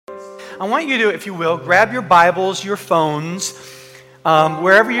I want you to, if you will, grab your Bibles, your phones,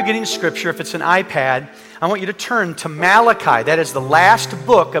 wherever you're getting scripture, if it's an iPad, I want you to turn to Malachi. That is the last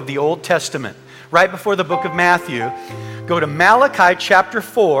book of the Old Testament, right before the book of Matthew. Go to Malachi chapter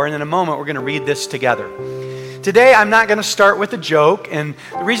 4, and in a moment we're going to read this together. Today I'm not going to start with a joke, and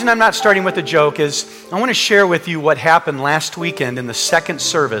the reason I'm not starting with a joke is I want to share with you what happened last weekend in the second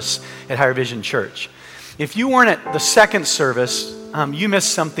service at Higher Vision Church. If you weren't at the second service, you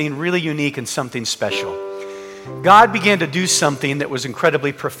missed something really unique and something special. God began to do something that was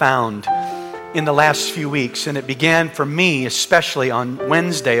incredibly profound in the last few weeks, and it began for me especially on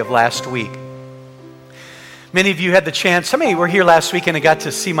Wednesday of last week. Many of you had the chance, how many were here last week and I got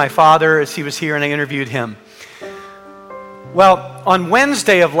to see my father as he was here and I interviewed him? Well, on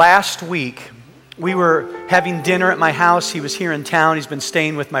Wednesday of last week, we were having dinner at my house. He was here in town. He's been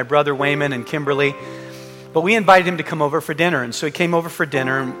staying with my brother Wayman and Kimberly. But we invited him to come over for dinner. And so he came over for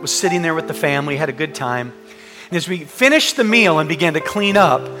dinner and was sitting there with the family, had a good time. And as we finished the meal and began to clean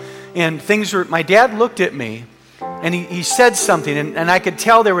up, and my dad looked at me and he said something, and I could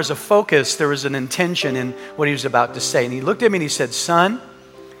tell there was a focus, there was an intention in what he was about to say. And he looked at me and he said, "Son,"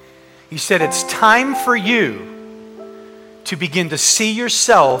 he said, "it's time for you to begin to see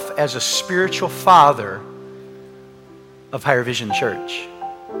yourself as a spiritual father of Higher Vision Church."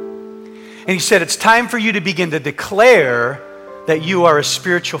 And he said, "It's time for you to begin to declare that you are a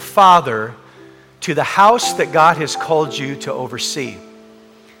spiritual father to the house that God has called you to oversee."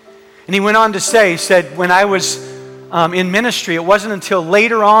 And he went on to say, he said, when I was in ministry, it wasn't until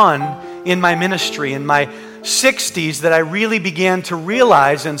later on in my ministry, in my 60s, that I really began to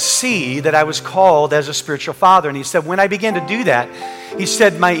realize and see that I was called as a spiritual father. And he said, when I began to do that, he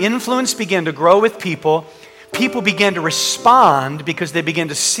said, my influence began to grow with people. People began to respond because they began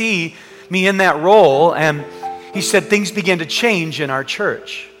to see me in that role. And he said, things began to change in our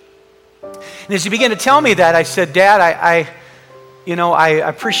church. And as he began to tell me that, I said, "Dad, I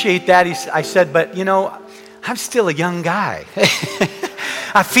appreciate that." I said, "But, I'm still a young guy."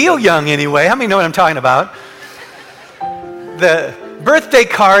 I feel young anyway. How many know what I'm talking about? The birthday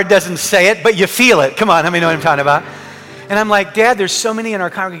card doesn't say it, but you feel it. Come on, how many know what I'm talking about? And I'm like, "Dad, there's so many in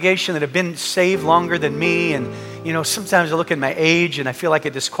our congregation that have been saved longer than me, and, sometimes I look at my age and I feel like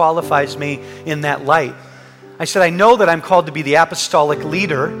it disqualifies me in that light." I said, "I know that I'm called to be the apostolic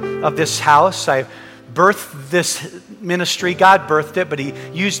leader of this house. I birthed this ministry. God birthed it, but He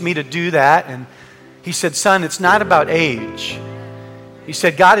used me to do that." And he said, "Son, it's not about age." He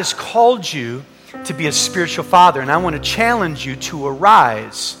said, "God has called you to be a spiritual father, and I want to challenge you to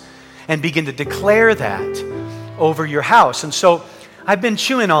arise and begin to declare that over your house." And so I've been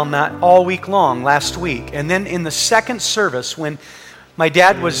chewing on that all week long last week. And then in the second service, when my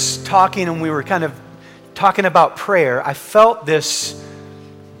dad was talking and we were kind of talking about prayer, I felt this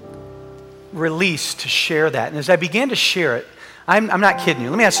release to share that. And as I began to share it, I'm not kidding you.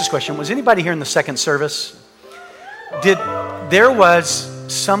 Let me ask this question. Was anybody here in the second service? There was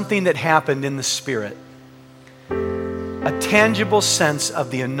something that happened in the Spirit, a tangible sense of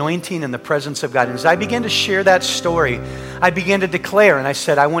the anointing and the presence of God. And as I began to share that story, I began to declare, and I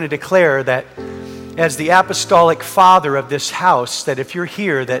said, I want to declare that as the apostolic father of this house, that if you're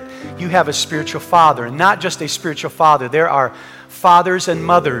here, that you have a spiritual father, and not just a spiritual father. There are fathers and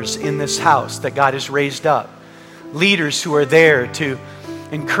mothers in this house that God has raised up, leaders who are there to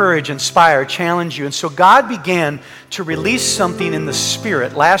encourage, inspire, challenge you. And so God began to release something in the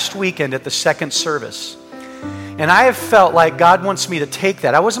Spirit last weekend at the second service. And I have felt like God wants me to take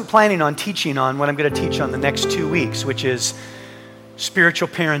that. I wasn't planning on teaching on what I'm going to teach on the next 2 weeks, which is spiritual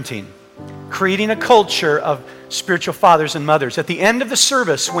parenting, creating a culture of spiritual fathers and mothers. At the end of the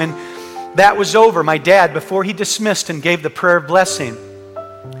service, when that was over, my dad, before he dismissed and gave the prayer of blessing,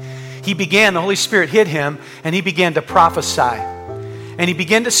 the Holy Spirit hit him, and he began to prophesy. And he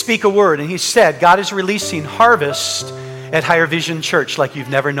began to speak a word, and he said, God is releasing harvest at Higher Vision Church like you've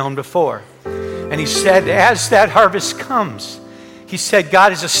never known before. And he said, as that harvest comes, he said,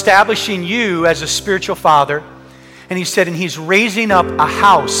 God is establishing you as a spiritual father. And he said, and He's raising up a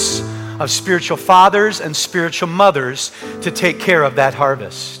house of spiritual fathers and spiritual mothers to take care of that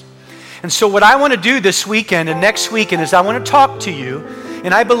harvest. And so what I want to do this weekend and next weekend is I want to talk to you.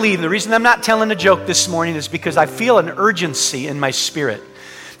 And I believe the reason I'm not telling a joke this morning is because I feel an urgency in my spirit.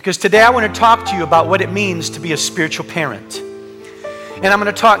 Because today I want to talk to you about what it means to be a spiritual parent. And I'm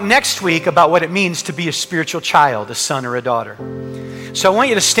going to talk next week about what it means to be a spiritual child, a son or a daughter. So I want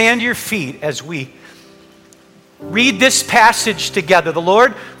you to stand to your feet as we read this passage together. The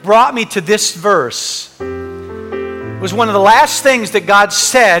Lord brought me to this verse. It was one of the last things that God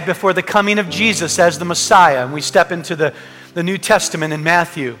said before the coming of Jesus as the Messiah. And we step into the New Testament in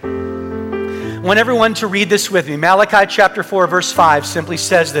Matthew. I want everyone to read this with me. Malachi chapter 4, verse 5 simply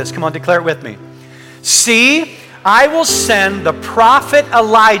says this. Come on, declare it with me. See, I will send the prophet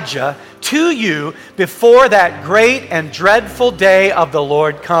Elijah to you before that great and dreadful day of the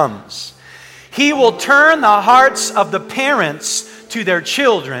Lord comes. He will turn the hearts of the parents to their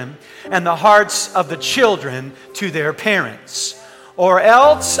children and the hearts of the children to their parents. Or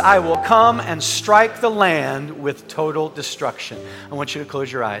else I will come and strike the land with total destruction. I want you to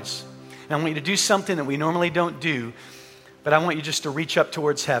close your eyes. And I want you to do something that we normally don't do, but I want you just to reach up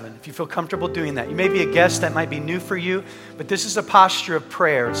towards heaven. If you feel comfortable doing that. You may be a guest, that might be new for you, but this is a posture of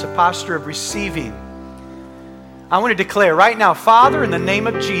prayer. It's a posture of receiving. I want to declare right now, Father, in the name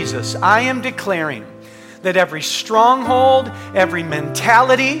of Jesus, I am declaring that every stronghold, every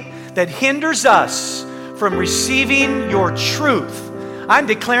mentality that hinders us from receiving your truth, I'm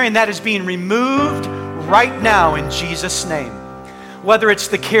declaring that is being removed right now in Jesus' name. Whether it's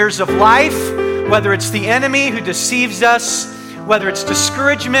the cares of life, whether it's the enemy who deceives us, whether it's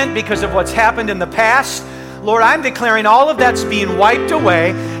discouragement because of what's happened in the past, Lord, I'm declaring all of that's being wiped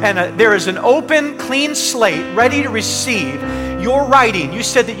away, and there is an open, clean slate ready to receive your writing. You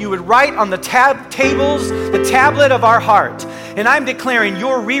said that you would write on the tables, the tablet of our heart. And I'm declaring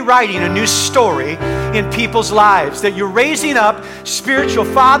you're rewriting a new story in people's lives, that you're raising up spiritual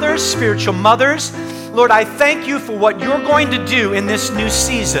fathers, spiritual mothers. Lord, I thank you for what you're going to do in this new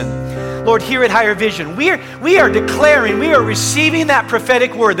season. Lord, here at Higher Vision, we are declaring, we are receiving that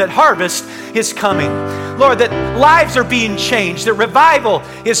prophetic word that harvest is coming. Lord, that lives are being changed, that revival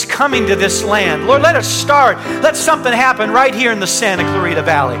is coming to this land. Lord, let us start. Let something happen right here in the Santa Clarita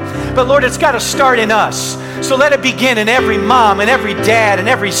Valley. But Lord, it's got to start in us. So let it begin in every mom and every dad and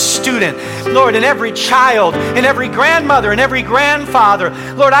every student. Lord, in every child and every grandmother and every grandfather.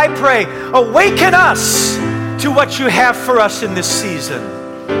 Lord, I pray, awaken us to what you have for us in this season.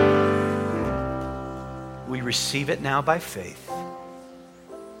 We receive it now by faith.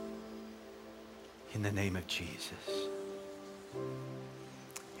 In the name of Jesus.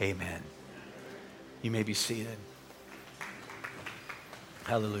 Amen. You may be seated.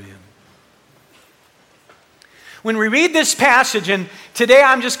 Hallelujah. When we read this passage, and today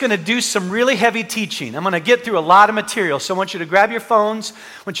I'm just going to do some really heavy teaching. I'm going to get through a lot of material. So I want you to grab your phones,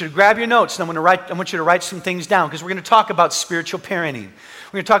 I want you to grab your notes, and I want you to write some things down, because we're going to talk about spiritual parenting.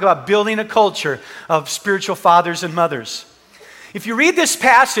 We're going to talk about building a culture of spiritual fathers and mothers. If you read this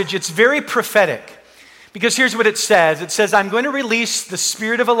passage, it's very prophetic. Because here's what it says. It says, I'm going to release the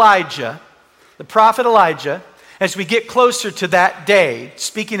spirit of Elijah, the prophet Elijah, as we get closer to that day,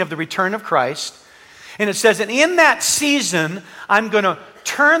 speaking of the return of Christ. And it says, and in that season, I'm going to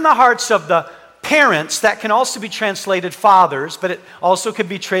turn the hearts of the parents. That can also be translated fathers, but it also could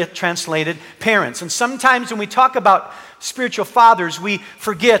be translated parents. And sometimes when we talk about spiritual fathers, we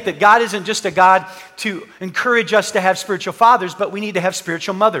forget that God isn't just a God to encourage us to have spiritual fathers, but we need to have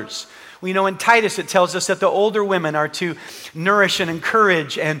spiritual mothers. We know in Titus it tells us that the older women are to nourish and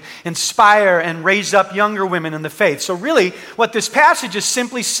encourage and inspire and raise up younger women in the faith. So really, what this passage is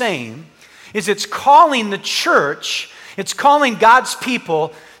simply saying is it's calling the church, it's calling God's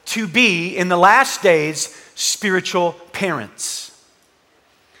people to be, in the last days, spiritual parents.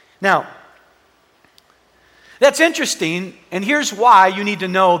 Now, that's interesting, and here's why you need to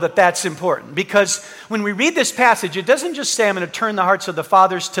know that that's important. Because when we read this passage, it doesn't just say, I'm going to turn the hearts of the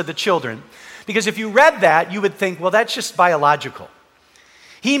fathers to the children. Because if you read that, you would think, well, that's just biological.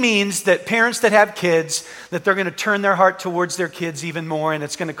 He means that parents that have kids, that they're going to turn their heart towards their kids even more, and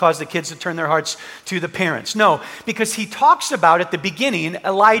it's going to cause the kids to turn their hearts to the parents. No, because he talks about, at the beginning,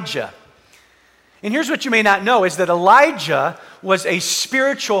 Elijah. And here's what you may not know, is that Elijah was a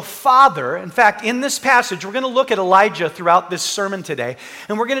spiritual father. In fact, in this passage, we're going to look at Elijah throughout this sermon today,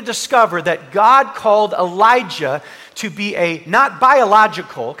 and we're going to discover that God called Elijah to be a, not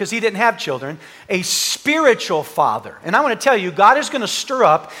biological, because he didn't have children, a spiritual father. And I want to tell you, God is going to stir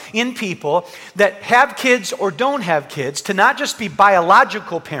up in people that have kids or don't have kids to not just be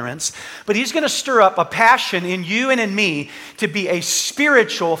biological parents, but he's going to stir up a passion in you and in me to be a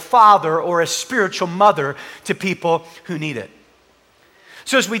spiritual father or a spiritual mother to people who need it.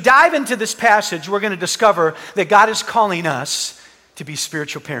 So as we dive into this passage, we're going to discover that God is calling us to be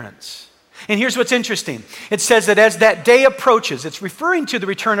spiritual parents. And here's what's interesting. It says that as that day approaches, it's referring to the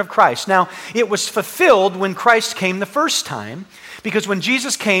return of Christ. Now, it was fulfilled when Christ came the first time, because when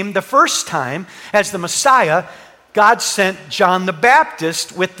Jesus came the first time as the Messiah, God sent John the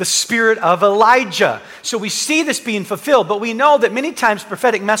Baptist with the spirit of Elijah. So we see this being fulfilled, but we know that many times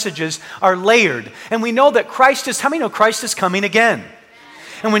prophetic messages are layered. And we know that how many know Christ is coming again?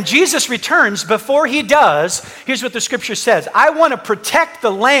 And when Jesus returns, before he does, here's what the scripture says. I want to protect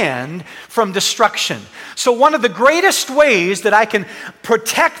the land from destruction. So one of the greatest ways that I can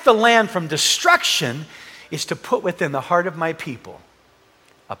protect the land from destruction is to put within the heart of my people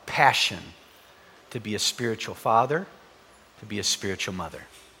a passion to be a spiritual father, to be a spiritual mother.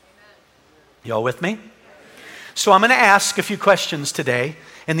 Y'all with me? So I'm going to ask a few questions today,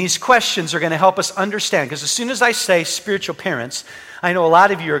 and these questions are going to help us understand, because as soon as I say spiritual parents, I know a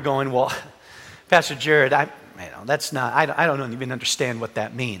lot of you are going, well, Pastor Jared, I don't even understand what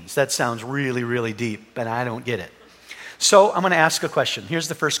that means. That sounds really, really deep, and I don't get it. So I'm going to ask a question. Here's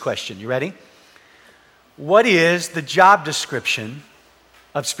the first question. You ready? What is the job description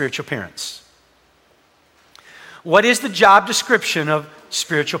of spiritual parents? What is the job description of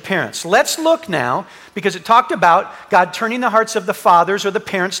spiritual parents? Let's look now, because it talked about God turning the hearts of the fathers or the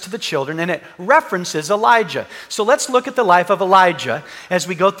parents to the children, and it references Elijah. So let's look at the life of Elijah as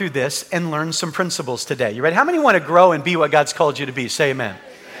we go through this and learn some principles today. You ready? How many want to grow and be what God's called you to be? Say amen.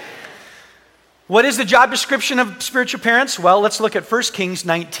 What is the job description of spiritual parents? Well, let's look at 1 Kings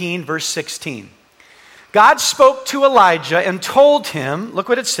 19, verse 16. God spoke to Elijah and told him, look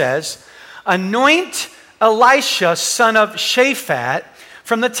what it says, anoint Elisha, son of Shaphat,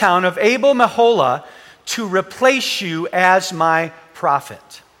 from the town of Abel-Meholah, to replace you as my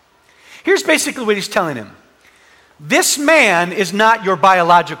prophet. Here's basically what he's telling him. This man is not your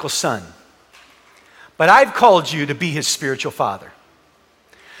biological son, but I've called you to be his spiritual father.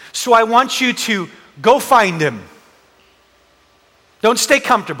 So I want you to go find him. Don't stay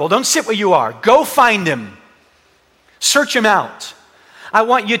comfortable. Don't sit where you are. Go find him. Search him out. I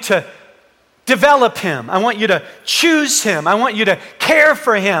want you to develop him. I want you to choose him. I want you to care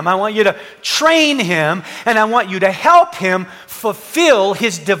for him. I want you to train him. And I want you to help him fulfill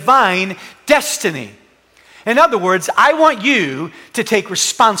his divine destiny. In other words, I want you to take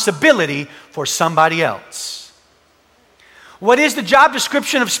responsibility for somebody else. What is the job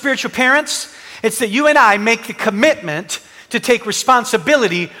description of spiritual parents? It's that you and I make the commitment to take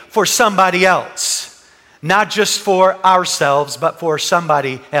responsibility for somebody else. Not just for ourselves, but for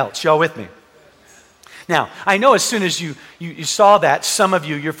somebody else. Y'all with me? Now, I know as soon as you saw that, some of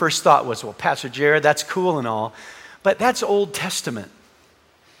you, your first thought was, well, Pastor Jared, that's cool and all, but that's Old Testament.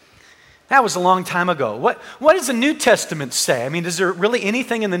 That was a long time ago. What does the New Testament say? I mean, is there really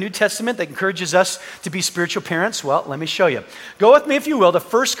anything in the New Testament that encourages us to be spiritual parents? Well, let me show you. Go with me, if you will, to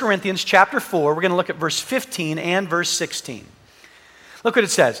 1 Corinthians chapter 4. We're going to look at verse 15 and verse 16. Look what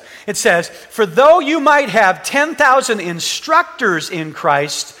it says. It says, for though you might have 10,000 instructors in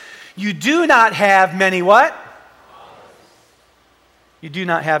Christ, you do not have many what? You do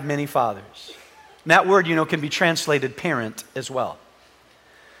not have many fathers. And that word, can be translated parent as well.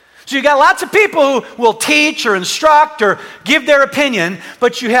 So you got lots of people who will teach or instruct or give their opinion,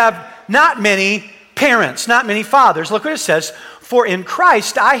 but you have not many parents, not many fathers. Look what it says. For in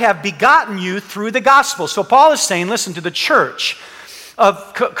Christ I have begotten you through the gospel. So Paul is saying, listen, to the church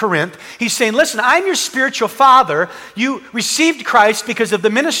of Corinth, he's saying, listen, I'm your spiritual father. You received Christ because of the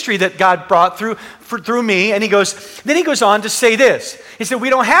ministry that God brought through me. And then he goes on to say this. He said, we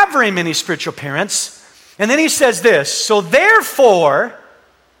don't have very many spiritual parents. And then he says this, so therefore,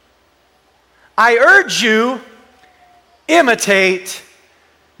 I urge you, imitate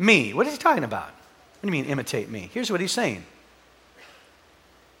me. What is he talking about? What do you mean, imitate me? Here's what he's saying.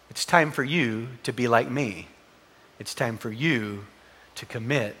 It's time for you to be like me. It's time for you to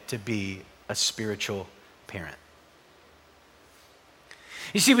commit to be a spiritual parent.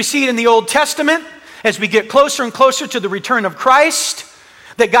 You see, we see it in the Old Testament as we get closer and closer to the return of Christ,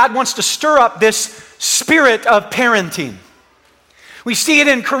 that God wants to stir up this spirit of parenting. We see it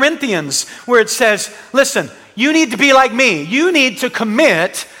in Corinthians where it says, listen, you need to be like me. You need to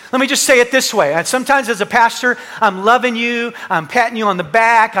commit. Let me just say it this way. Sometimes as a pastor, I'm loving you. I'm patting you on the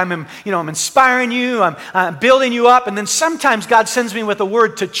back. I'm inspiring you. I'm building you up. And then sometimes God sends me with a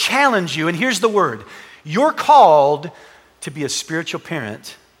word to challenge you. And here's the word. You're called to be a spiritual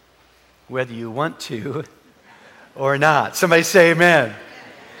parent, whether you want to or not. Somebody say amen.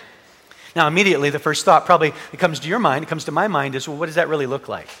 Now, immediately, the first thought probably that comes to your mind, it comes to my mind is, well, what does that really look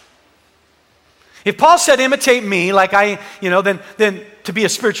like? If Paul said, imitate me, like then to be a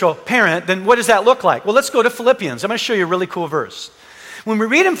spiritual parent, then what does that look like? Well, let's go to Philippians. I'm going to show you a really cool verse. When we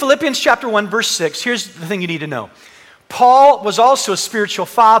read in Philippians chapter 1, verse 6, here's the thing you need to know. Paul was also a spiritual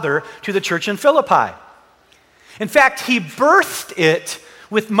father to the church in Philippi. In fact, he birthed it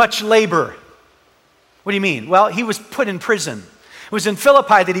with much labor. What do you mean? Well, he was put in prison. It was in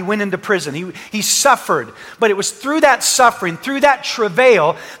Philippi that he went into prison. He suffered, but it was through that suffering, through that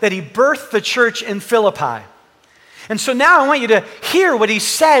travail, that he birthed the church in Philippi. And so now I want you to hear what he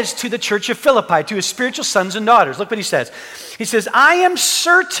says to the church of Philippi, to his spiritual sons and daughters. Look what he says. He says, I am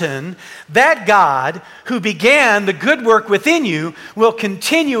certain that God, who began the good work within you, will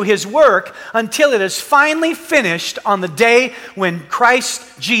continue his work until it is finally finished on the day when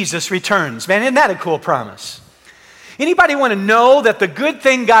Christ Jesus returns. Man, isn't that a cool promise? Anybody want to know that the good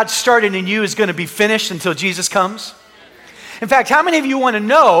thing God started in you is going to be finished until Jesus comes? In fact, how many of you want to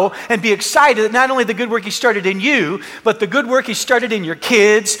know and be excited that not only the good work he started in you, but the good work he started in your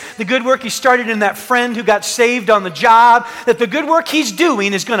kids, the good work he started in that friend who got saved on the job, that the good work he's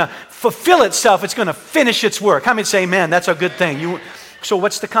doing is going to fulfill itself, it's going to finish its work? How many say amen? That's a good thing. So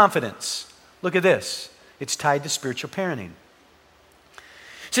what's the confidence? Look at this. It's tied to spiritual parenting.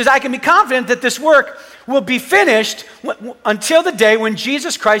 It says, I can be confident that this work will be finished until the day when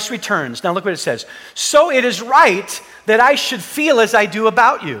Jesus Christ returns. Now look what it says. So it is right that I should feel as I do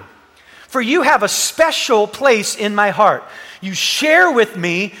about you. For you have a special place in my heart. You share with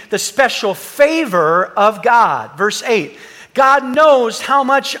me the special favor of God. Verse 8. God knows how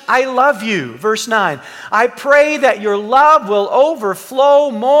much I love you. Verse 9, I pray that your love will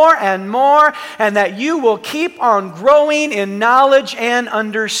overflow more and more, and that you will keep on growing in knowledge and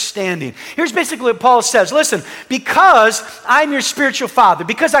understanding. Here's basically what Paul says. Listen, because I'm your spiritual father,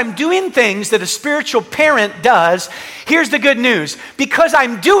 because I'm doing things that a spiritual parent does, here's the good news. Because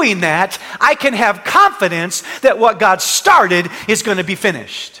I'm doing that, I can have confidence that what God started is going to be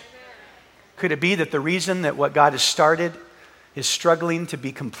finished. Could it be that the reason that what God has started is struggling to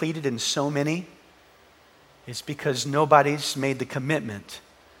be completed in so many is because nobody's made the commitment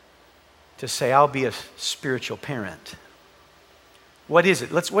to say, I'll be a spiritual parent? What is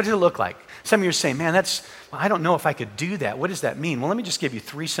it? What does it look like? Some of you are saying, man, I don't know if I could do that. What does that mean? Well, let me just give you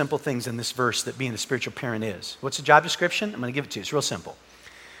 3 simple things in this verse that being a spiritual parent is. What's the job description? I'm going to give it to you. It's real simple.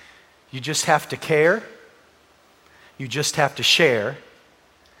 You just have to care, you just have to share,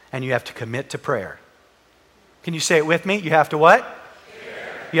 and you have to commit to prayer. Can you say it with me? You have to what?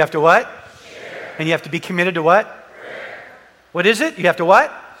 Share. You have to what? Share. And you have to be committed to what? Prayer. What is it? You have to what?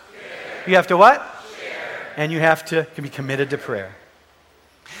 Share. You have to what? Share. And you have to be committed to prayer.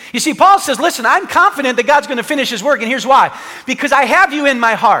 You see, Paul says, listen, I'm confident that God's going to finish his work, and here's why. Because I have you in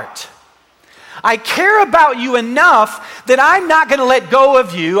my heart. I care about you enough that I'm not going to let go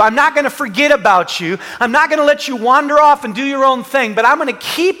of you. I'm not going to forget about you. I'm not going to let you wander off and do your own thing, but I'm going to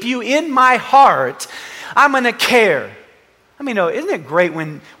keep you in my heart. I'm going to care. I mean, isn't it great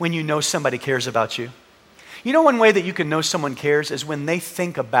when you know somebody cares about you? You know, one way that you can know someone cares is when they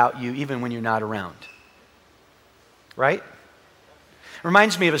think about you even when you're not around. Right?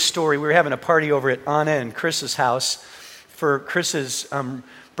 Reminds me of a story. We were having a party over at Anna and Chris's house for Chris's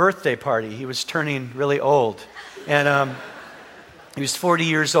birthday party. He was turning really old. And he was 40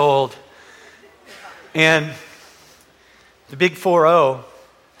 years old. And the big 4-0.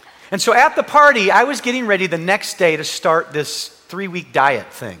 And so at the party, I was getting ready the next day to start this 3-week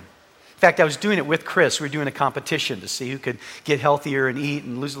diet thing. In fact, I was doing it with Chris. We were doing a competition to see who could get healthier and eat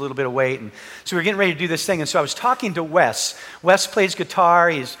and lose a little bit of weight. And so we were getting ready to do this thing. And so I was talking to Wes. Wes plays guitar.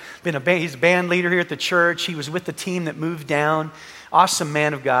 He's a band leader here at the church. He was with the team that moved down. Awesome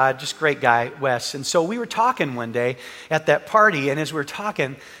man of God, just great guy, Wes. And so we were talking one day at that party. And as we were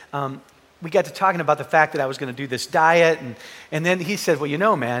talking, we got to talking about the fact that I was going to do this diet. And then he said, well, you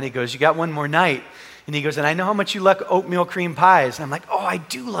know, man, he goes, you got one more night. And he goes, and I know how much you like oatmeal cream pies. And I'm like, oh, I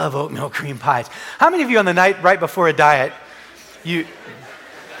do love oatmeal cream pies. How many of you on the night right before a diet, you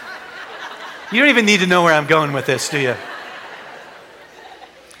don't even need to know where I'm going with this, do you?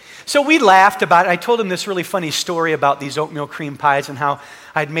 So we laughed about it. I told him this really funny story about these oatmeal cream pies and how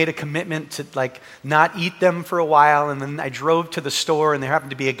I'd made a commitment to not eat them for a while, and then I drove to the store, and there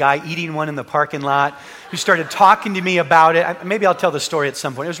happened to be a guy eating one in the parking lot who started talking to me about it. Maybe I'll tell the story at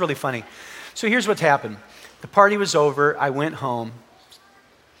some point. It was really funny. So here's what's happened. The party was over. I went home,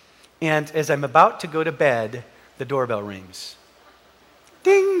 and as I'm about to go to bed, the doorbell rings.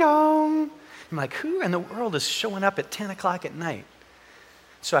 Ding dong. I'm like, who in the world is showing up at 10 o'clock at night?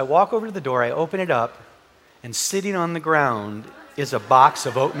 So I walk over to the door, I open it up, and sitting on the ground is a box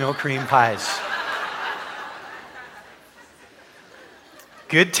of oatmeal cream pies.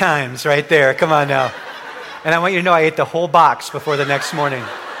 Good times right there. Come on now. And I want you to know I ate the whole box before the next morning.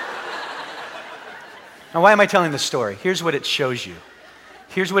 Now, why am I telling this story? Here's what it shows you.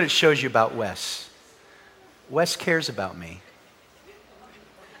 Here's what it shows you about Wes. Wes cares about me.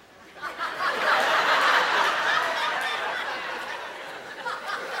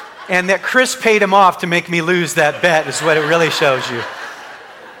 And that Chris paid him off to make me lose that bet is what it really shows you.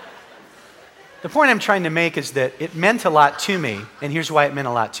 The point I'm trying to make is that it meant a lot to me, and here's why it meant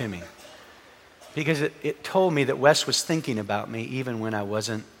a lot to me. Because it told me that Wes was thinking about me even when I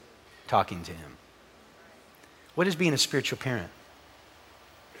wasn't talking to him. What is being a spiritual parent?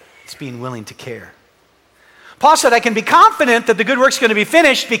 It's being willing to care. Paul said, I can be confident that the good work's going to be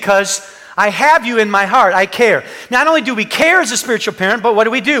finished because I have you in my heart. I care. Not only do we care as a spiritual parent, but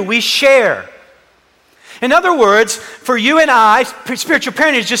what do? We share. In other words, for you and I, spiritual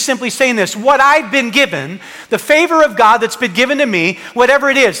parenting is just simply saying this: what I've been given, the favor of God that's been given to me, whatever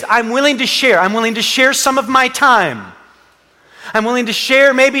it is, I'm willing to share. I'm willing to share some of my time. I'm willing to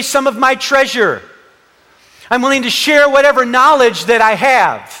share maybe some of my treasure. I'm willing to share whatever knowledge that I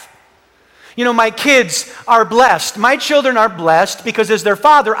have. You know, my kids are blessed. My children are blessed because as their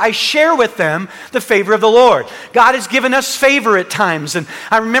father, I share with them the favor of the Lord. God has given us favor at times. And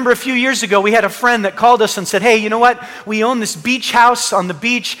I remember a few years ago, we had a friend that called us and said, hey, you know what? We own this beach house on the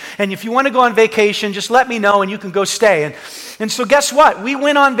beach, and if you want to go on vacation, just let me know and you can go stay. And so guess what? We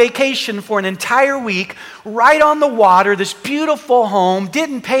went on vacation for an entire week, right on the water, this beautiful home,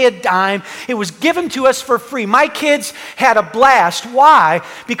 didn't pay a dime. It was given to us for free. My kids had a blast. Why?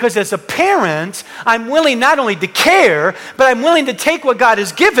 Because as a parent, I'm willing not only to care, but I'm willing to take what God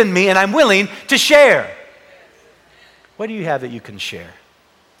has given me and I'm willing to share. What do you have that you can share?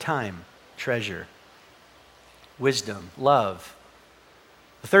 Time, treasure, wisdom, love.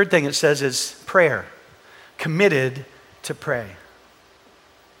 The third thing it says is prayer. Committed to pray.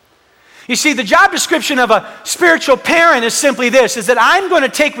 You see, the job description of a spiritual parent is simply this, is that I'm going to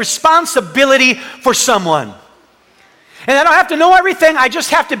take responsibility for someone. And I don't have to know everything. I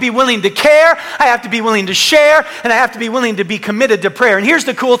just have to be willing to care. I have to be willing to share. And I have to be willing to be committed to prayer. And here's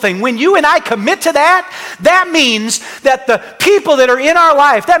the cool thing. When you and I commit to that, that means that the people that are in our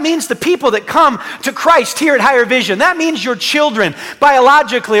life, that means the people that come to Christ here at Higher Vision, that means your children,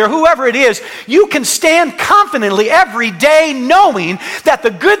 biologically or whoever it is, you can stand confidently every day knowing that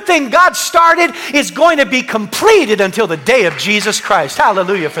the good thing God started is going to be completed until the day of Jesus Christ.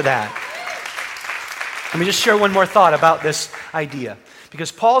 Hallelujah for that. Let me just share one more thought about this idea.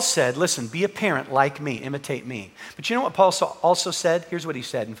 Because Paul said, listen, be a parent like me, imitate me. But you know what Paul also said? Here's what he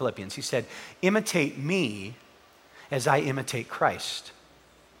said in Philippians. He said, imitate me as I imitate Christ.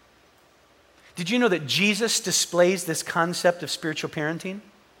 Did you know that Jesus displays this concept of spiritual parenting?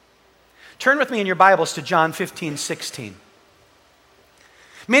 Turn with me in your Bibles to John 15:16.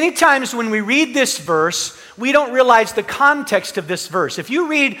 Many times when we read this verse, we don't realize the context of this verse. If you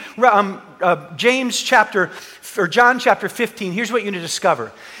read John chapter 15, here's what you're going to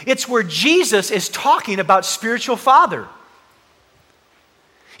discover. It's where Jesus is talking about spiritual father.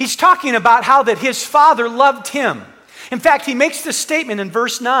 He's talking about how that his father loved him. In fact, he makes this statement in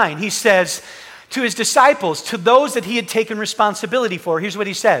verse 9. He says to his disciples, to those that he had taken responsibility for, here's what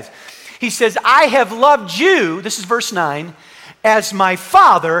he says. He says, I have loved you, this is verse 9, as my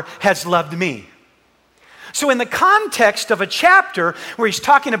Father has loved me. So in the context of a chapter where he's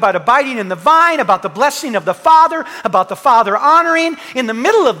talking about abiding in the vine, about the blessing of the Father, about the Father honoring, in the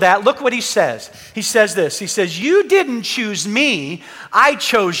middle of that, look what he says. He says this, he says, you didn't choose me, I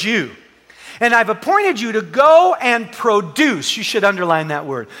chose you. And I've appointed you to go and produce, you should underline that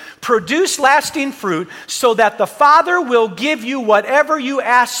word, produce lasting fruit so that the Father will give you whatever you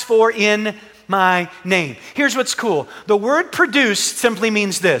ask for in my name. Here's what's cool. The word produce simply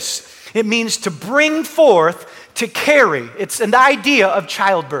means this. It means to bring forth, to carry. It's an idea of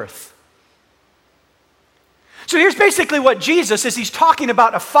childbirth. So here's basically what Jesus, as he's talking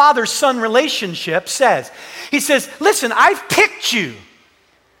about a father-son relationship, says. He says, listen, I've picked you.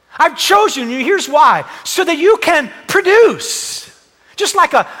 I've chosen you. Here's why. So that you can produce. Just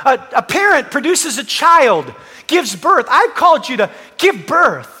like a parent produces a child, gives birth. I've called you to give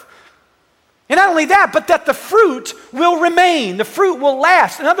birth. And not only that, but that the fruit will remain. The fruit will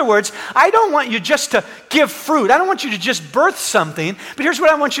last. In other words, I don't want you just to give fruit. I don't want you to just birth something. But here's what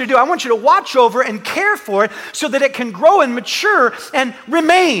I want you to do. I want you to watch over and care for it so that it can grow and mature and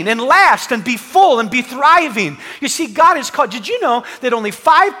remain and last and be full and be thriving. You see, God is called. Did you know that only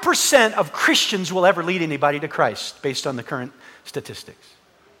 5% of Christians will ever lead anybody to Christ based on the current statistics?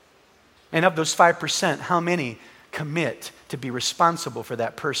 And of those 5%, how many commit to be responsible for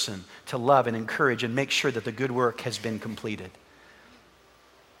that person, to love and encourage and make sure that the good work has been completed?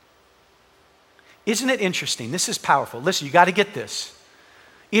 Isn't it interesting? This is powerful. Listen, you got to get this.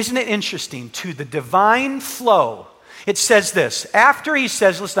 Isn't it interesting to the divine flow? It says this, after he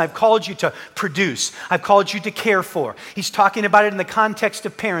says, listen, I've called you to produce. I've called you to care for. He's talking about it in the context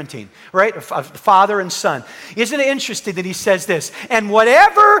of parenting, right? Of father and son. Isn't it interesting that he says this? And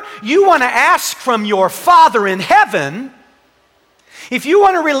whatever you want to ask from your Father in heaven, if you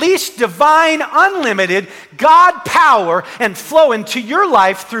want to release divine, unlimited God power and flow into your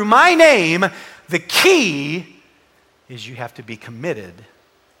life through my name, The key is you have to be committed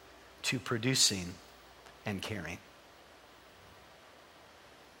to producing and caring.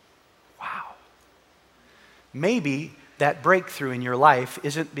 Wow. Maybe that breakthrough in your life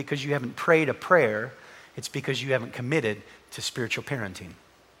isn't because you haven't prayed a prayer, it's because you haven't committed to spiritual parenting.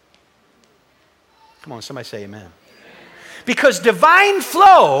 Come on, somebody say amen. Because divine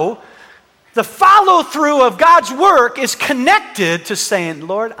flow, the follow through of God's work, is connected to saying,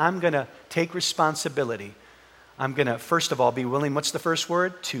 Lord, I'm going to take responsibility. I'm going to, first of all, be willing, what's the first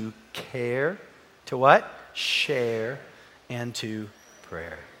word? To care. To what? Share. And to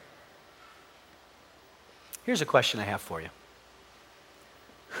prayer. Here's a question I have for you.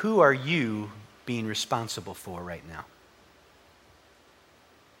 Who are you being responsible for right now?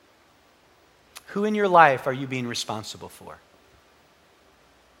 Who in your life are you being responsible for?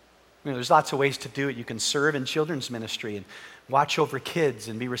 There's lots of ways to do it. You can serve in children's ministry and watch over kids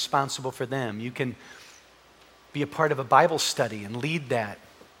and be responsible for them. You can be a part of a Bible study and lead that,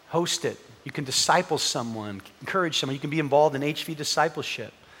 host it. You can disciple someone, encourage someone. You can be involved in HV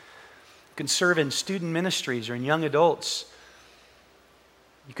discipleship. You can serve in student ministries or in young adults.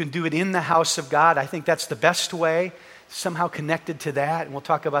 You can do it in the house of God. I think that's the best way, somehow connected to that, and we'll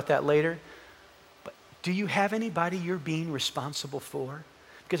talk about that later. But do you have anybody you're being responsible for?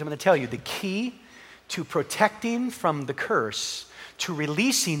 Because I'm going to tell you, the key to protecting from the curse, to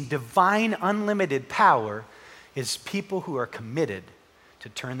releasing divine unlimited power, is people who are committed to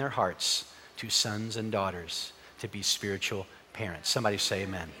turn their hearts to sons and daughters, to be spiritual parents. Somebody say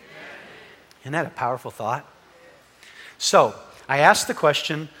amen. Isn't that a powerful thought? So, I asked the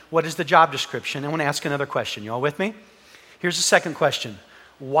question, what is the job description? I want to ask another question. You all with me? Here's the second question.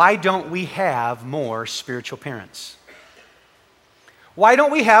 Why don't we have more spiritual parents? Why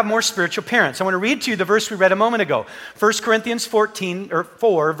don't we have more spiritual parents? I want to read to you the verse we read a moment ago. 1 Corinthians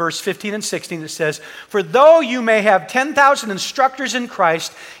 4, verse 15 and 16, it says, "For though you may have 10,000 instructors in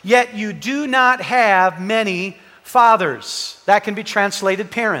Christ, yet you do not have many fathers." That can be translated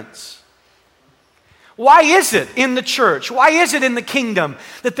parents. Why is it in the church, why is it in the kingdom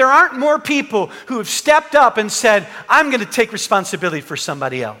that there aren't more people who have stepped up and said, I'm going to take responsibility for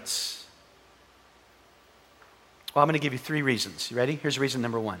somebody else? Well, I'm going to give you 3 reasons. You ready? Here's reason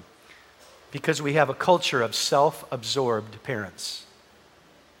number 1. Because we have a culture of self-absorbed parents.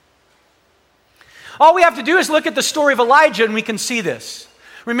 All we have to do is look at the story of Elijah and we can see this.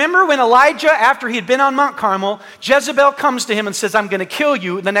 Remember when Elijah, after he had been on Mount Carmel, Jezebel comes to him and says, I'm going to kill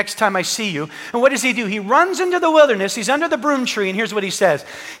you the next time I see you. And what does he do? He runs into the wilderness. He's under the broom tree, and here's what he says.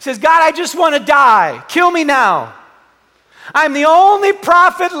 He says, God, I just want to die. Kill me now. I'm the only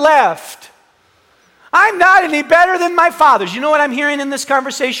prophet left. I'm not any better than my fathers. You know what I'm hearing in this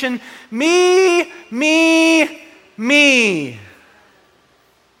conversation? Me, me, me.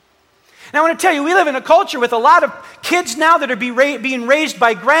 Now, I want to tell you, we live in a culture with a lot of kids now that are being raised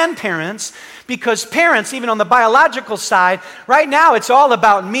by grandparents, because parents, even on the biological side, right now it's all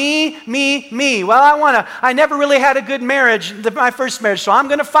about me, me, me. Well, I never really had a good marriage, my first marriage, so I'm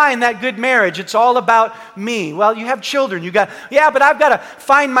going to find that good marriage. It's all about me. Well, you have children. But I've got to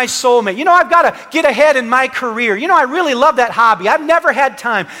find my soulmate. I've got to get ahead in my career. I really love that hobby. I've never had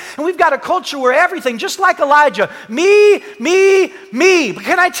time. And we've got a culture where everything, just like Elijah, me, me, me. But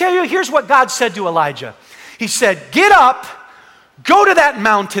can I tell you, here's what God said to Elijah. He said, get up, go to that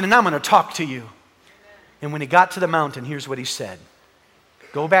mountain, and I'm going to talk to you. And when he got to the mountain, here's what he said.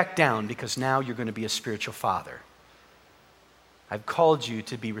 Go back down, because now you're going to be a spiritual father. I've called you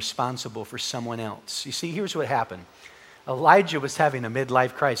to be responsible for someone else. You see, here's what happened. Elijah was having a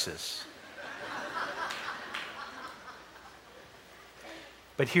midlife crisis.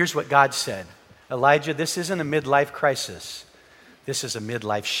 But here's what God said. Elijah, this isn't a midlife crisis. This is a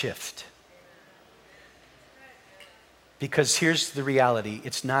midlife shift. Because here's the reality.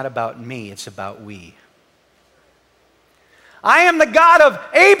 It's not about me, it's about we. I am the God of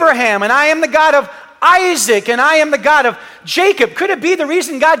Abraham, and I am the God of Isaac, and I am the God of Jacob. Could it be the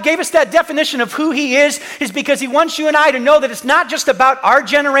reason God gave us that definition of who he is because he wants you and I to know that it's not just about our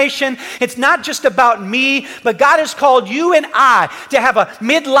generation, it's not just about me, but God has called you and I to have a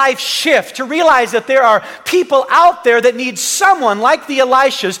midlife shift, to realize that there are people out there that need someone like the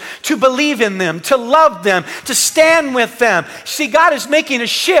Elishas to believe in them, to love them, to stand with them. See, God is making a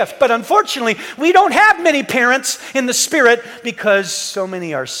shift, but unfortunately, we don't have many parents in the spirit because so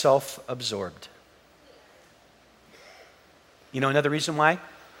many are self-absorbed. Another reason why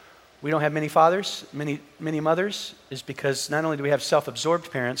we don't have many fathers, many mothers, is because not only do we have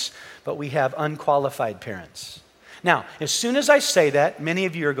self-absorbed parents, but we have unqualified parents. Now, as soon as I say that, many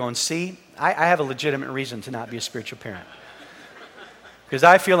of you are going, see, I have a legitimate reason to not be a spiritual parent. because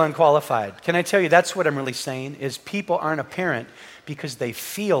I feel unqualified. Can I tell you, that's what I'm really saying, is people aren't a parent because they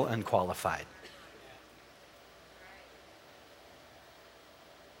feel unqualified.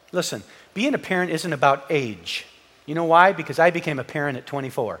 Listen, being a parent isn't about age. You know why? Because I became a parent at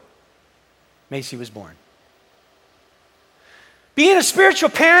 24. Macy was born. Being a spiritual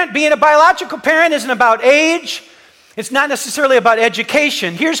parent, being a biological parent isn't about age. It's not necessarily about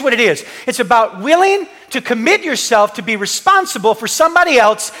education. Here's what it is. It's about willing to commit yourself to be responsible for somebody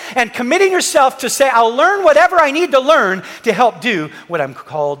else and committing yourself to say, I'll learn whatever I need to learn to help do what I'm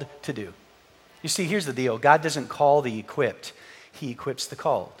called to do. You see, here's the deal. God doesn't call the equipped. He equips the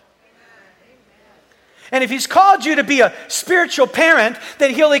called. And if He's called you to be a spiritual parent,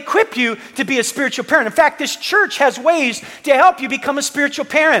 then He'll equip you to be a spiritual parent. In fact, this church has ways to help you become a spiritual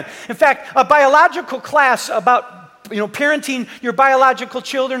parent. In fact, a biological class about parenting your biological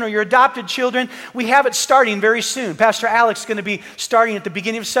children or your adopted children, we have it starting very soon. Pastor Alex is going to be starting at the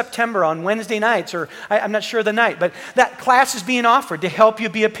beginning of September on Wednesday nights, or I'm not sure of the night, but that class is being offered to help you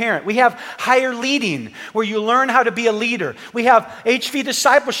be a parent. We have higher leading, where you learn how to be a leader. We have HV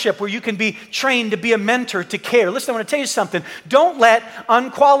discipleship, where you can be trained to be a mentor, to care. Listen, I want to tell you something. Don't let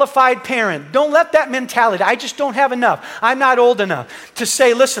unqualified parent, don't let that mentality, I just don't have enough, I'm not old enough, to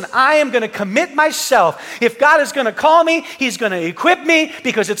say, listen, I am going to commit myself. If God is going to call me, He's going to equip me,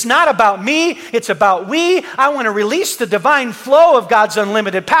 because it's not about me, it's about we. I want to release the divine flow of God's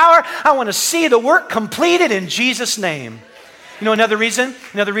unlimited power. I want to see the work completed in Jesus' name. You know another reason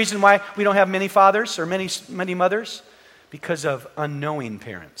why we don't have many fathers or many mothers? Because of unknowing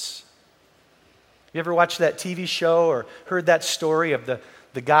parents. You ever watched that TV show or heard that story of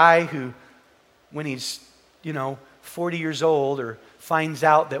the guy who, when he's 40 years old, or finds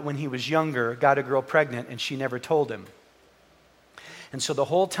out that when he was younger, got a girl pregnant and she never told him. And so the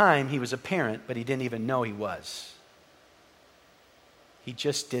whole time he was a parent, but he didn't even know he was. He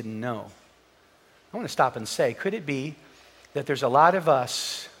just didn't know. I want to stop and say, could it be that there's a lot of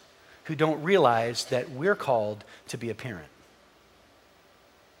us who don't realize that we're called to be a parent?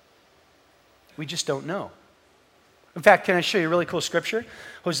 We just don't know. In fact, can I show you a really cool scripture?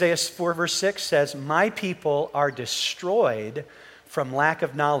 Hosea 4 verse 6 says, my people are destroyed from lack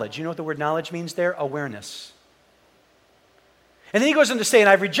of knowledge. You know what the word knowledge means there? Awareness. And then he goes on to say, and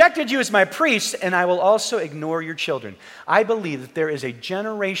I've rejected you as my priest, and I will also ignore your children. I believe that there is a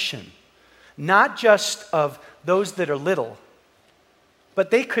generation, not just of those that are little,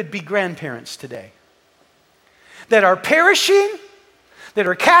 but they could be grandparents today, that are perishing, that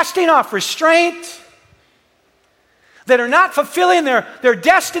are casting off restraint, that are not fulfilling their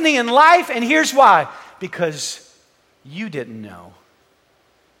destiny in life. And here's why. Because you didn't know,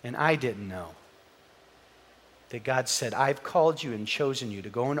 and I didn't know, that God said, I've called you and chosen you to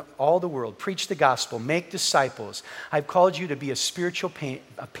go into all the world, preach the gospel, make disciples. I've called you to be a spiritual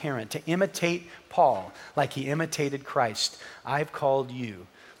parent, to imitate Paul like he imitated Christ. I've called you.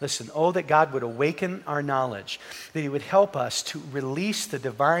 Listen, oh, that God would awaken our knowledge, that He would help us to release the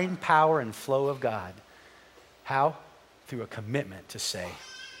divine power and flow of God. How? Through a commitment to say,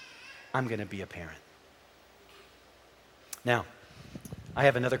 I'm going to be a parent. Now, I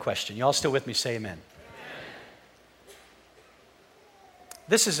have another question. You all still with me? Say amen.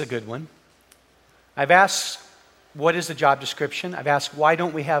 This is a good one. I've asked, what is the job description? I've asked, why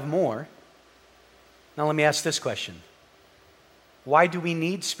don't we have more? Now let me ask this question. Why do we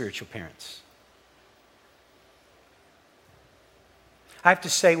need spiritual parents? I have to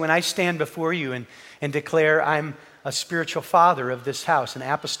say, when I stand before you and declare I'm a spiritual father of this house, an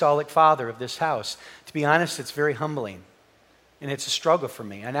apostolic father of this house, to be honest, it's very humbling. And it's a struggle for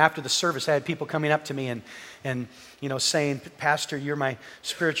me. And after the service, I had people coming up to me and saying, Pastor, you're my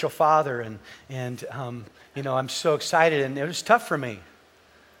spiritual father. And I'm so excited. And it was tough for me.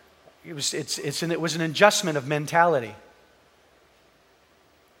 It was an adjustment of mentality.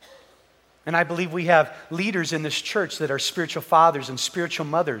 And I believe we have leaders in this church that are spiritual fathers and spiritual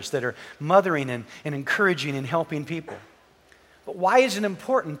mothers that are mothering and encouraging and helping people. But why is it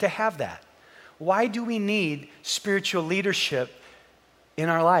important to have that? Why do we need spiritual leadership in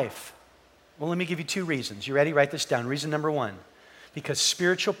our life? Well, let me give you two reasons. You ready? Write this down. Reason number one, because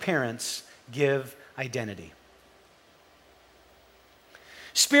spiritual parents give identity.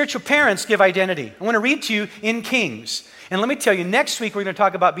 Spiritual parents give identity. I want to read to you in Kings. And let me tell you, next week we're going to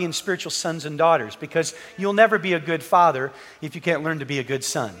talk about being spiritual sons and daughters, because you'll never be a good father if you can't learn to be a good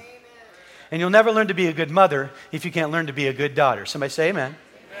son. And you'll never learn to be a good mother if you can't learn to be a good daughter. Somebody say amen.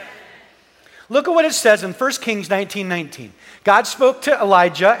 Look at what it says in 1 Kings 19:19. God spoke to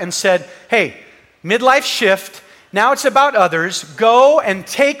Elijah and said, hey, midlife shift. Now it's about others. Go and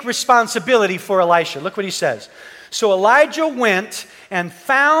take responsibility for Elisha. Look what he says. So Elijah went and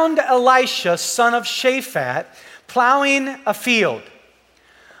found Elisha, son of Shaphat, plowing a field.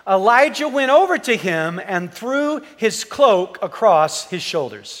 Elijah went over to him and threw his cloak across his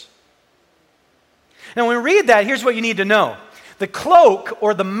shoulders. Now, when we read that, here's what you need to know. The cloak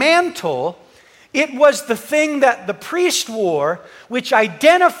or the mantle, it was the thing that the priest wore, which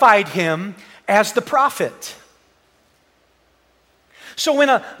identified him as the prophet. So when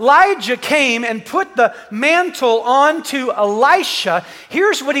Elijah came and put the mantle onto Elisha,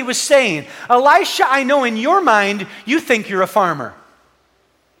 here's what he was saying. Elisha, I know in your mind, you think you're a farmer.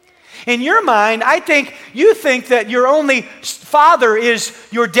 In your mind, I think you think that your only father is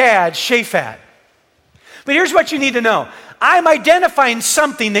your dad, Shaphat. But here's what you need to know. I'm identifying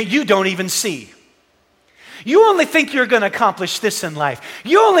something that you don't even see. You only think you're going to accomplish this in life.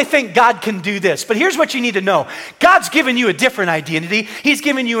 You only think God can do this. But here's what you need to know. God's given you a different identity. He's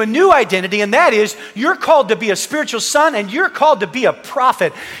given you a new identity, and that is you're called to be a spiritual son and you're called to be a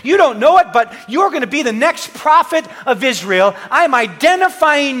prophet. You don't know it, but you're going to be the next prophet of Israel. I'm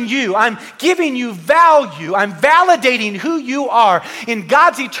identifying you. I'm giving you value. I'm validating who you are in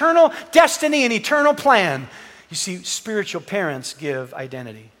God's eternal destiny and eternal plan. You see, spiritual parents give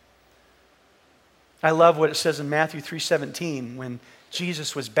identity. I love what it says in Matthew 3:17 when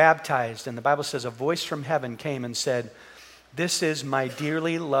Jesus was baptized, and the Bible says a voice from heaven came and said, "This is my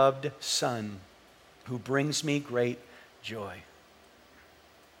dearly loved Son who brings me great joy."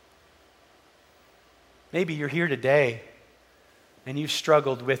 Maybe you're here today and you've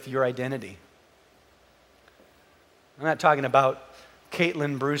struggled with your identity. I'm not talking about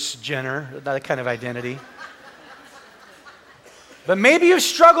Caitlyn Bruce Jenner, that kind of identity. But maybe you've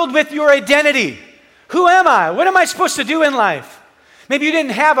struggled with your identity. Who am I? What am I supposed to do in life? Maybe you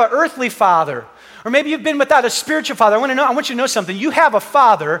didn't have an earthly father, or maybe you've been without a spiritual father. I want you to know something. You have a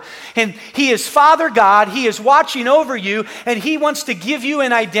father, and he is Father God. He is watching over you, and he wants to give you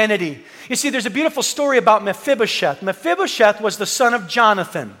an identity. You see, there's a beautiful story about Mephibosheth. Mephibosheth was the son of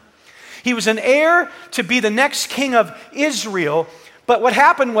Jonathan. He was an heir to be the next king of Israel, but what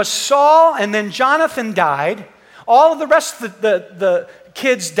happened was Saul and then Jonathan died. All of the rest of the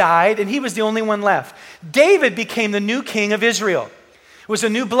kids died, and he was the only one left. David became the new king of Israel. It was a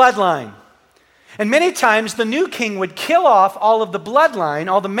new bloodline. And many times the new king would kill off all of the bloodline,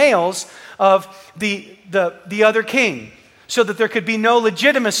 all the males of the other king, so that there could be no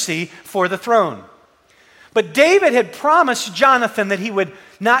legitimacy for the throne. But David had promised Jonathan that he would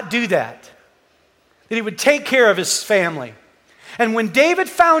not do that he would take care of his family. And when David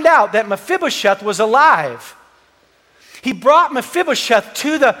found out that Mephibosheth was alive, he brought Mephibosheth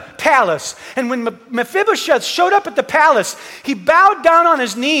to the palace. And when Mephibosheth showed up at the palace, he bowed down on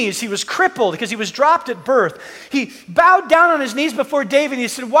his knees. He was crippled because he was dropped at birth. He bowed down on his knees before David and he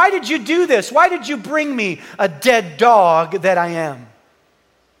said, "Why did you do this? Why did you bring me a dead dog that I am?"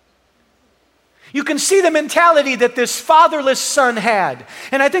 You can see the mentality that this fatherless son had.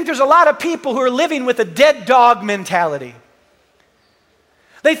 And I think there's a lot of people who are living with a dead dog mentality.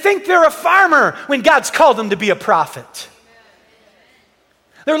 They think they're a farmer when God's called them to be a prophet.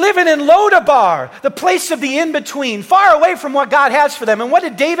 They're living in Lodabar, the place of the in-between, far away from what God has for them. And what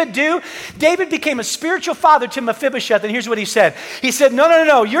did David do? David became a spiritual father to Mephibosheth, and here's what he said. He said,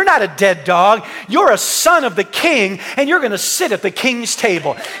 no, you're not a dead dog. You're a son of the king, and you're going to sit at the king's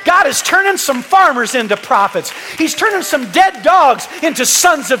table. God is turning some farmers into prophets. He's turning some dead dogs into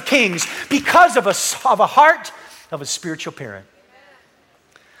sons of kings because of a heart of a spiritual parent.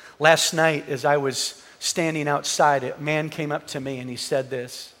 Last night, as I was standing outside, a man came up to me and he said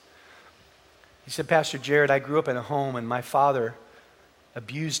this. He said, "Pastor Jared, I grew up in a home and my father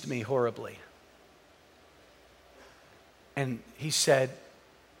abused me horribly." And he said,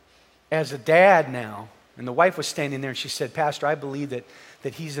 as a dad now, and the wife was standing there and she said, "Pastor, I believe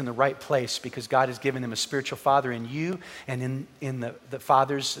that he's in the right place because God has given him a spiritual father in you and in the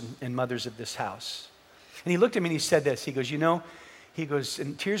fathers and mothers of this house." And he looked at me and he said this. He goes, he goes,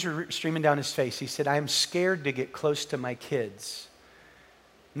 and tears were streaming down his face. He said, "I am scared to get close to my kids."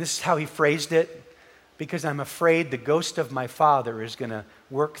 And this is how he phrased it, "because I'm afraid the ghost of my father is going to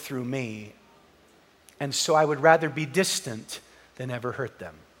work through me. And so I would rather be distant than ever hurt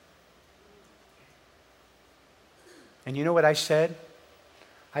them." And you know what I said?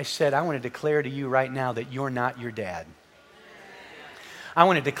 I said, "I want to declare to you right now that you're not your dad. I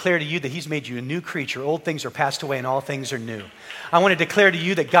want to declare to you that he's made you a new creature. Old things are passed away and all things are new. I want to declare to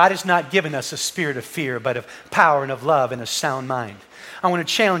you that God has not given us a spirit of fear, but of power and of love and a sound mind." I want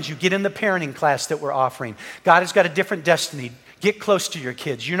to challenge you, get in the parenting class that we're offering. God has got a different destiny. Get close to your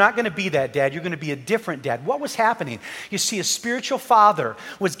kids. You're not going to be that dad. You're going to be a different dad. What was happening? You see, a spiritual father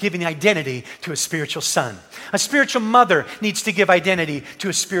was giving identity to a spiritual son. A spiritual mother needs to give identity to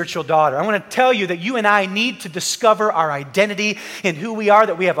a spiritual daughter. I want to tell you that you and I need to discover our identity in who we are,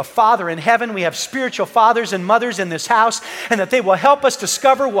 that we have a Father in heaven, we have spiritual fathers and mothers in this house, and that they will help us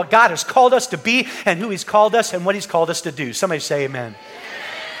discover what God has called us to be and who He's called us and what He's called us to do. Somebody say amen.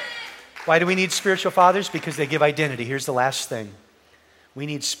 Why do we need spiritual fathers? Because they give identity. Here's the last thing. We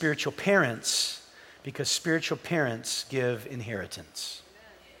need spiritual parents because spiritual parents give inheritance.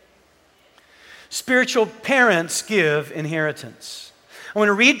 Spiritual parents give inheritance. I want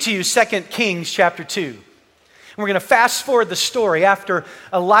to read to you 2 Kings chapter 2. And we're going to fast forward the story after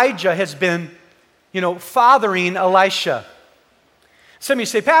Elijah has been, fathering Elisha. Some of you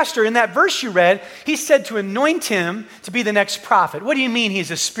say, Pastor, in that verse you read, he said to anoint him to be the next prophet. What do you mean he's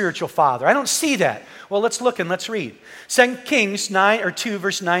a spiritual father? I don't see that. Well, let's look and let's read. 2 Kings 2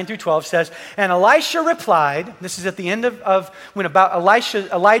 verse 9 through 12 says, and Elisha replied, this is at the end of when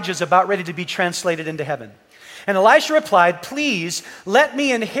Elijah's about ready to be translated into heaven. And Elisha replied, please let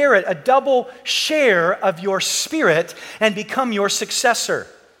me inherit a double share of your spirit and become your successor.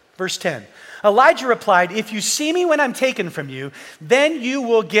 Verse 10. Elijah replied, if you see me when I'm taken from you, then you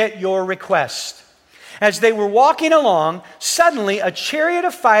will get your request. As they were walking along, suddenly a chariot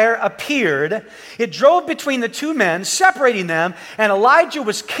of fire appeared. It drove between the two men, separating them, and Elijah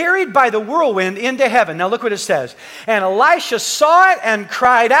was carried by the whirlwind into heaven. Now look what it says. And Elisha saw it and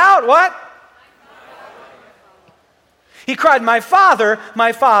cried out, what? He cried, my father,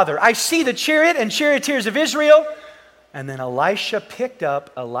 I see the chariot and charioteers of Israel. And then Elisha picked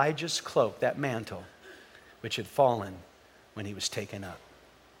up Elijah's cloak, that mantle, which had fallen when he was taken up.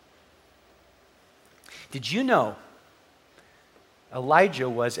 Did you know Elijah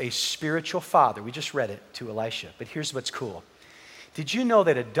was a spiritual father? We just read it to Elisha, but here's what's cool. Did you know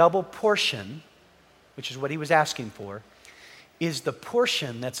that a double portion, which is what he was asking for, is the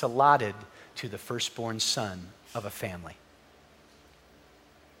portion that's allotted to the firstborn son of a family?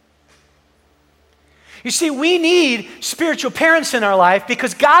 You see, we need spiritual parents in our life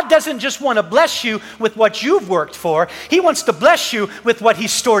because God doesn't just want to bless you with what you've worked for. He wants to bless you with what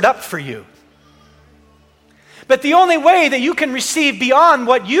He's stored up for you. But the only way that you can receive beyond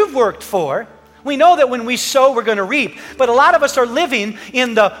what you've worked for, we know that when we sow, we're going to reap. But a lot of us are living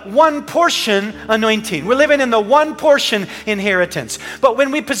in the one portion anointing. We're living in the one portion inheritance. But when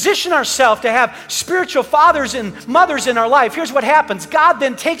we position ourselves to have spiritual fathers and mothers in our life, here's what happens. God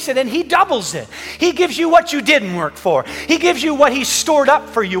then takes it and He doubles it. He gives you what you didn't work for. He gives you what He's stored up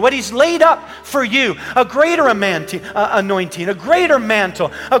for you, what He's laid up for you. A greater anointing, a greater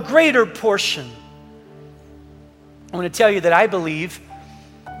mantle, a greater portion. I want to tell you that I believe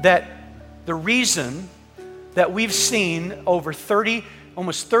that the reason that we've seen over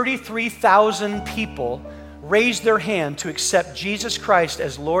almost 33,000 people raise their hand to accept Jesus Christ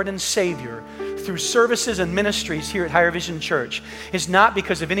as Lord and Savior through services and ministries here at Higher Vision Church is not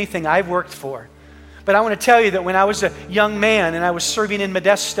because of anything I've worked for. But I want to tell you that when I was a young man and I was serving in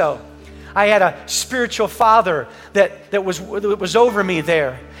Modesto, I had a spiritual father that was over me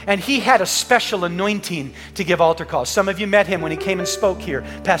there. And he had a special anointing to give altar calls. Some of you met him when he came and spoke here,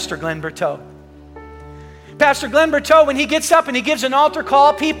 Pastor Glenn Berteau. Pastor Glenn Berteau, when he gets up and he gives an altar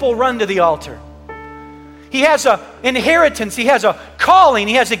call, people run to the altar. He has an inheritance, he has a calling,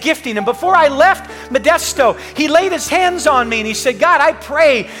 he has a gifting. And before I left Modesto, he laid his hands on me and he said, God, I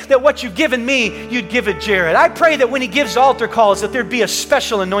pray that what you've given me, you'd give it Jared. I pray that when he gives altar calls, that there'd be a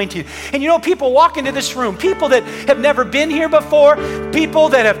special anointing. And people walk into this room, people that have never been here before, people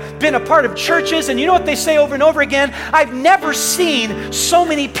that have been a part of churches, and you know what they say over and over again? I've never seen so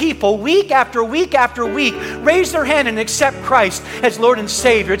many people week after week after week raise their hand and accept Christ as Lord and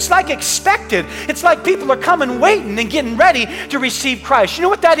Savior. It's like expected. It's like people are coming waiting and getting ready to receive Christ. You know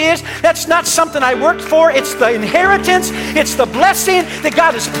what that is? That's not something I worked for. It's the inheritance. It's the blessing that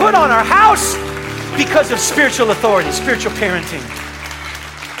God has put on our house because of spiritual authority, spiritual parenting.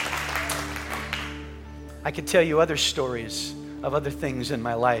 I could tell you other stories of other things in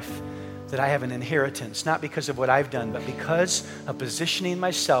my life that I have an inheritance, not because of what I've done, but because of positioning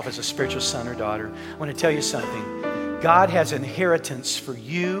myself as a spiritual son or daughter. I want to tell you something. God has inheritance for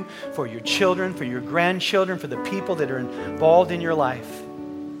you, for your children, for your grandchildren, for the people that are involved in your life.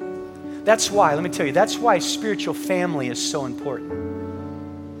 That's why, let me tell you, that's why spiritual family is so important.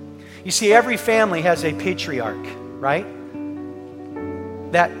 You see, every family has a patriarch, right?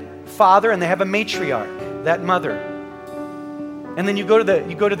 That father, and they have a matriarch, that mother. And then you go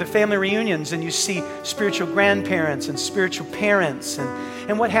to the family reunions and you see spiritual grandparents and spiritual parents.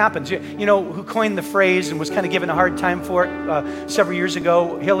 And what happens? You know who coined the phrase and was kind of given a hard time for it several years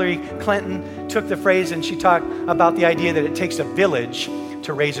ago? Hillary Clinton took the phrase and she talked about the idea that it takes a village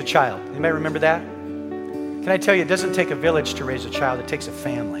to raise a child. Anybody remember that? Can I tell you, it doesn't take a village to raise a child, it takes a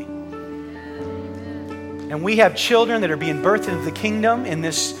family. And we have children that are being birthed into the kingdom in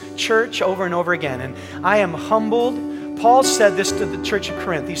this church over and over again. And I am humbled. Paul said this to the church of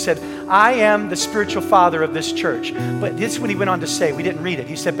Corinth. He said, I am the spiritual father of this church. But this is what he went on to say. We didn't read it.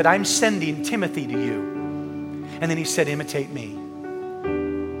 He said, but I'm sending Timothy to you. And then he said, imitate me.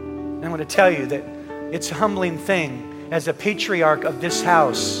 And I want to tell you that it's a humbling thing as a patriarch of this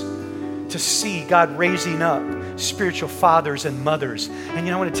house to see God raising up spiritual fathers and mothers. And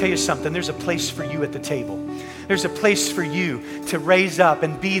I want to tell you something. There's a place for you at the table. There's a place for you to raise up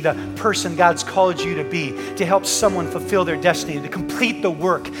and be the person God's called you to be, to help someone fulfill their destiny, to complete the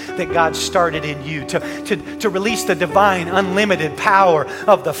work that God started in you, to release the divine, unlimited power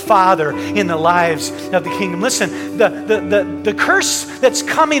of the Father in the lives of the kingdom. Listen, the curse that's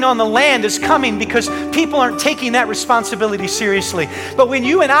coming on the land is coming because people aren't taking that responsibility seriously. But when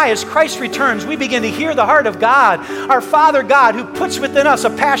you and I, as Christ returns, we begin to hear the heart of God, our Father God, who puts within us a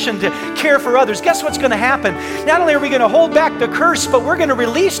passion to care for others, guess what's going to happen? Not only are we going to hold back the curse, but we're going to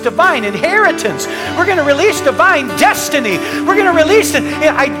release divine inheritance. We're going to release divine destiny. We're going to release an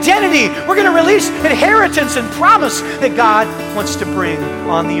identity. We're going to release inheritance and promise that God wants to bring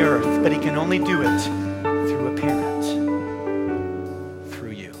on the earth. But he can only do it through a parent,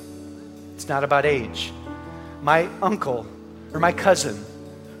 through you. It's not about age. My uncle, or my cousin,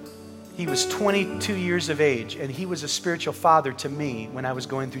 he was 22 years of age, and he was a spiritual father to me when I was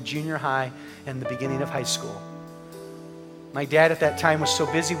going through junior high and the beginning of high school. My dad at that time was so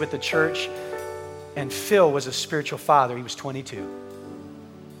busy with the church, and Phil was a spiritual father. He was 22.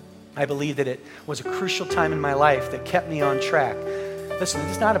 I believe that it was a crucial time in my life that kept me on track. Listen,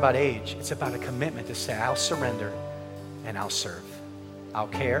 it's not about age. It's about a commitment to say, I'll surrender and I'll serve. I'll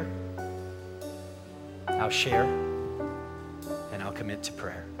care, I'll share, and I'll commit to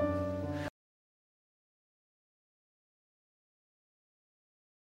prayer.